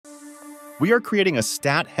We are creating a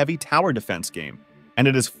stat-heavy tower defense game, and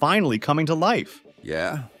it is finally coming to life.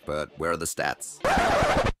 Yeah, but where are the stats?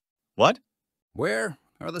 What? Where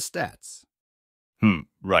are the stats?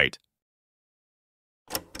 Right.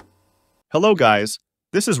 Hello guys,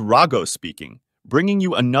 this is Rago speaking, bringing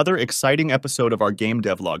you another exciting episode of our game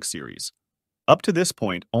devlog series. Up to this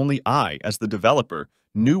point, only I, as the developer,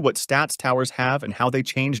 knew what stats towers have and how they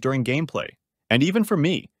change during gameplay. And even for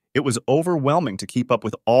me, it was overwhelming to keep up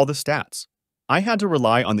with all the stats. I had to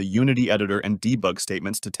rely on the Unity editor and debug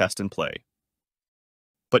statements to test and play.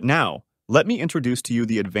 But now, let me introduce to you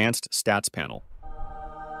the advanced stats panel.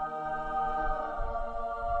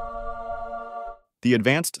 The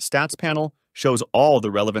advanced stats panel shows all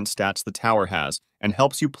the relevant stats the tower has and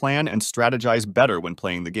helps you plan and strategize better when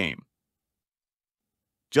playing the game.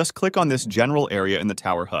 Just click on this general area in the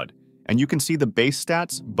tower HUD, and you can see the base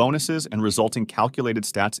stats, bonuses, and resulting calculated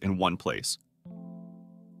stats in one place.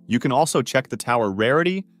 You can also check the tower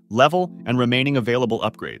rarity, level, and remaining available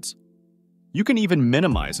upgrades. You can even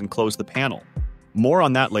minimize and close the panel. More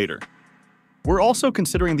on that later. We're also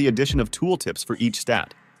considering the addition of tooltips for each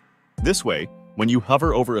stat. This way, when you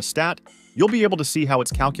hover over a stat, you'll be able to see how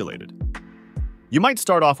it's calculated. You might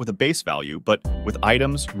start off with a base value, but with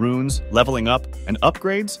items, runes, leveling up, and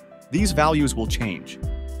upgrades, these values will change.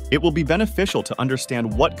 It will be beneficial to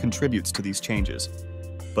understand what contributes to these changes.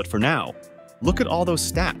 But for now, look at all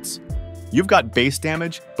those stats. You've got base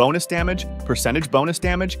damage, percentage bonus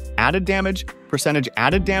damage, added damage, percentage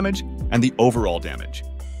added damage, and the overall damage.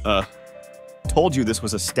 Told you this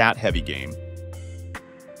was a stat-heavy game.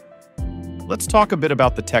 Let's talk a bit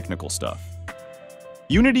about the technical stuff.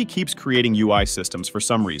 Unity keeps creating UI systems for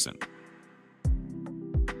some reason.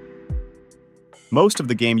 Most of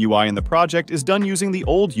the game UI in the project is done using the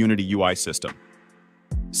old Unity UI system.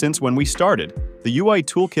 Since when we started, the UI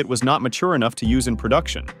toolkit was not mature enough to use in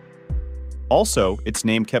production. Also, its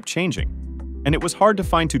name kept changing, and it was hard to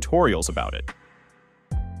find tutorials about it.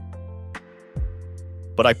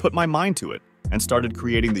 But I put my mind to it and started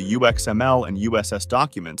creating the UXML and USS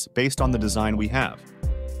documents based on the design we have.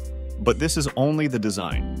 But this is only the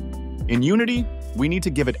design. In Unity, we need to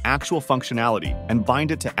give it actual functionality and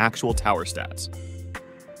bind it to actual tower stats.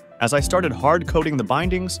 As I started hard-coding the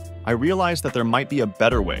bindings, I realized that there might be a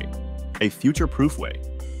better way, a future-proof way.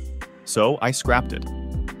 So I scrapped it.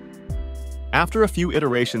 After a few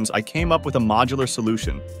iterations, I came up with a modular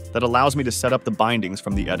solution that allows me to set up the bindings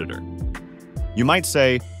from the editor. You might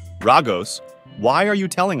say, Ragos, why are you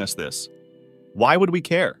telling us this? Why would we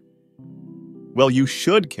care? Well, you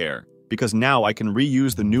should care, because now I can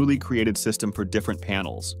reuse the newly created system for different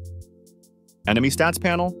panels. Enemy stats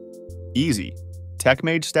panel? Easy. Tech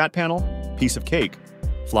mage stat panel? Piece of cake.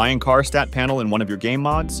 Flying car stat panel in one of your game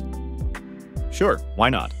mods? Sure, why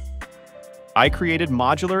not? I created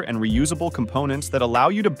modular and reusable components that allow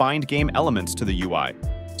you to bind game elements to the UI,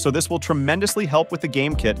 so this will tremendously help with the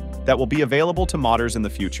game kit that will be available to modders in the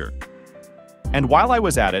future. And while I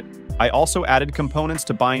was at it, I also added components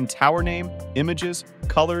to bind tower name, images,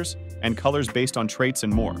 colors, and colors based on traits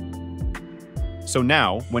and more. So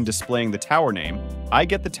now, when displaying the tower name, I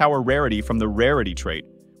get the tower rarity from the rarity trait,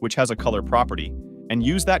 which has a color property, and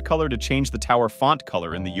use that color to change the tower font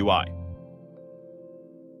color in the UI.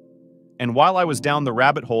 And while I was down the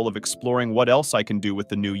rabbit hole of exploring what else I can do with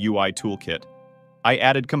the new UI toolkit, I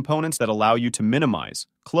added components that allow you to minimize,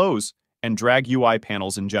 close, and drag UI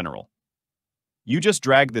panels in general. You just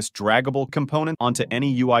drag this draggable component onto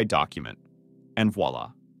any UI document, and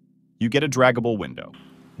voila, you get a draggable window.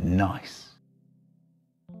 Nice.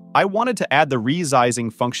 I wanted to add the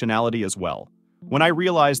resizing functionality as well, when I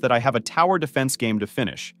realized that I have a tower defense game to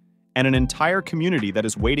finish, and an entire community that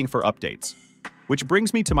is waiting for updates. Which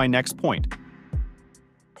brings me to my next point.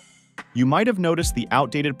 You might have noticed the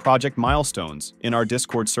outdated project milestones in our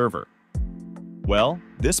Discord server. Well,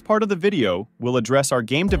 this part of the video will address our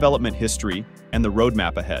game development history and the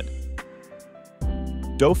roadmap ahead.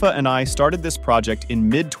 Dofa and I started this project in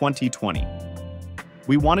mid-2020.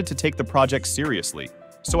 We wanted to take the project seriously,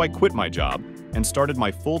 so I quit my job and started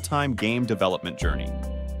my full-time game development journey.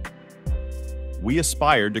 We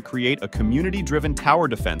aspired to create a community-driven tower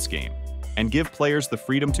defense game and give players the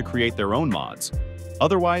freedom to create their own mods.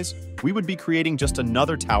 Otherwise, we would be creating just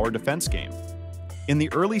another tower defense game. In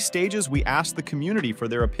the early stages, we asked the community for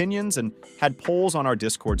their opinions and had polls on our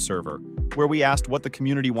Discord server, where we asked what the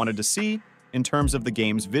community wanted to see in terms of the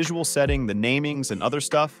game's visual setting, the namings, and other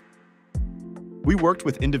stuff. We worked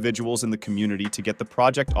with individuals in the community to get the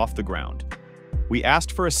project off the ground. We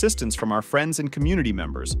asked for assistance from our friends and community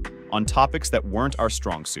members on topics that weren't our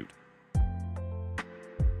strong suit.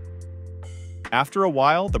 After a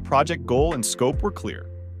while, the project goal and scope were clear.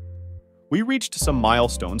 We reached some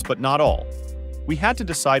milestones, but not all. We had to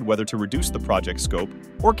decide whether to reduce the project scope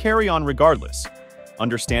or carry on regardless,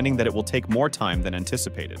 understanding that it will take more time than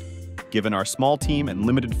anticipated, given our small team and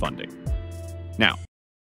limited funding. Now,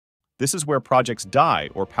 this is where projects die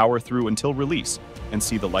or power through until release and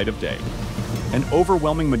see the light of day. An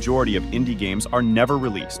overwhelming majority of indie games are never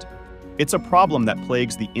released. It's a problem that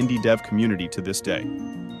plagues the indie dev community to this day.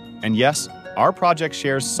 And yes, our project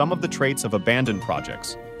shares some of the traits of abandoned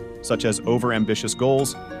projects, such as overambitious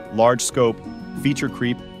goals, large scope, feature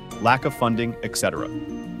creep, lack of funding, etc.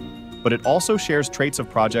 But it also shares traits of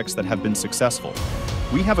projects that have been successful.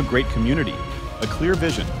 We have a great community, a clear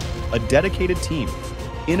vision, a dedicated team,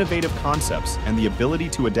 innovative concepts, and the ability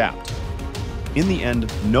to adapt. In the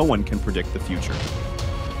end, no one can predict the future.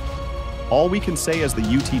 All we can say as the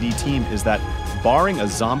UTD team is that, barring a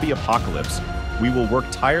zombie apocalypse, we will work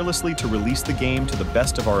tirelessly to release the game to the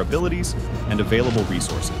best of our abilities and available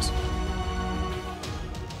resources.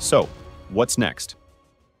 So, what's next?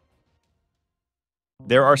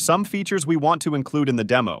 There are some features we want to include in the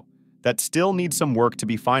demo that still need some work to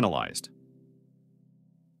be finalized.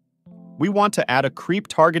 We want to add a creep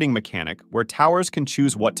targeting mechanic where towers can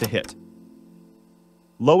choose what to hit.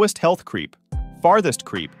 Lowest health creep, farthest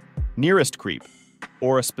creep, nearest creep,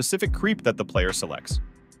 or a specific creep that the player selects.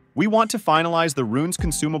 We want to finalize the Runes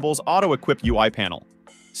Consumables Auto-Equip UI panel.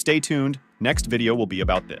 Stay tuned, next video will be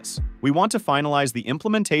about this. We want to finalize the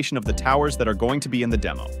implementation of the towers that are going to be in the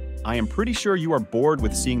demo. I am pretty sure you are bored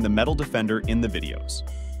with seeing the Metal Defender in the videos.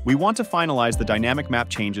 We want to finalize the dynamic map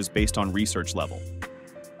changes based on research level.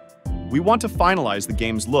 We want to finalize the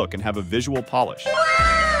game's look and have a visual polish.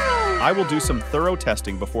 I will do some thorough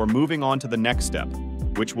testing before moving on to the next step,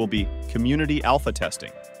 which will be community alpha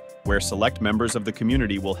testing, where select members of the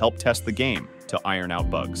community will help test the game to iron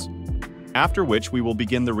out bugs. After which we will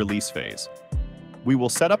begin the release phase. We will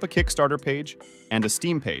set up a Kickstarter page and a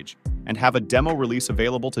Steam page and have a demo release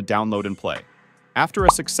available to download and play. After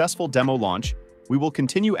a successful demo launch, we will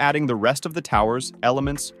continue adding the rest of the towers,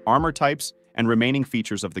 elements, armor types, and remaining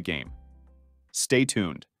features of the game. Stay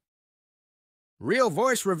tuned. Real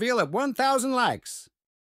voice reveal at 1,000 likes.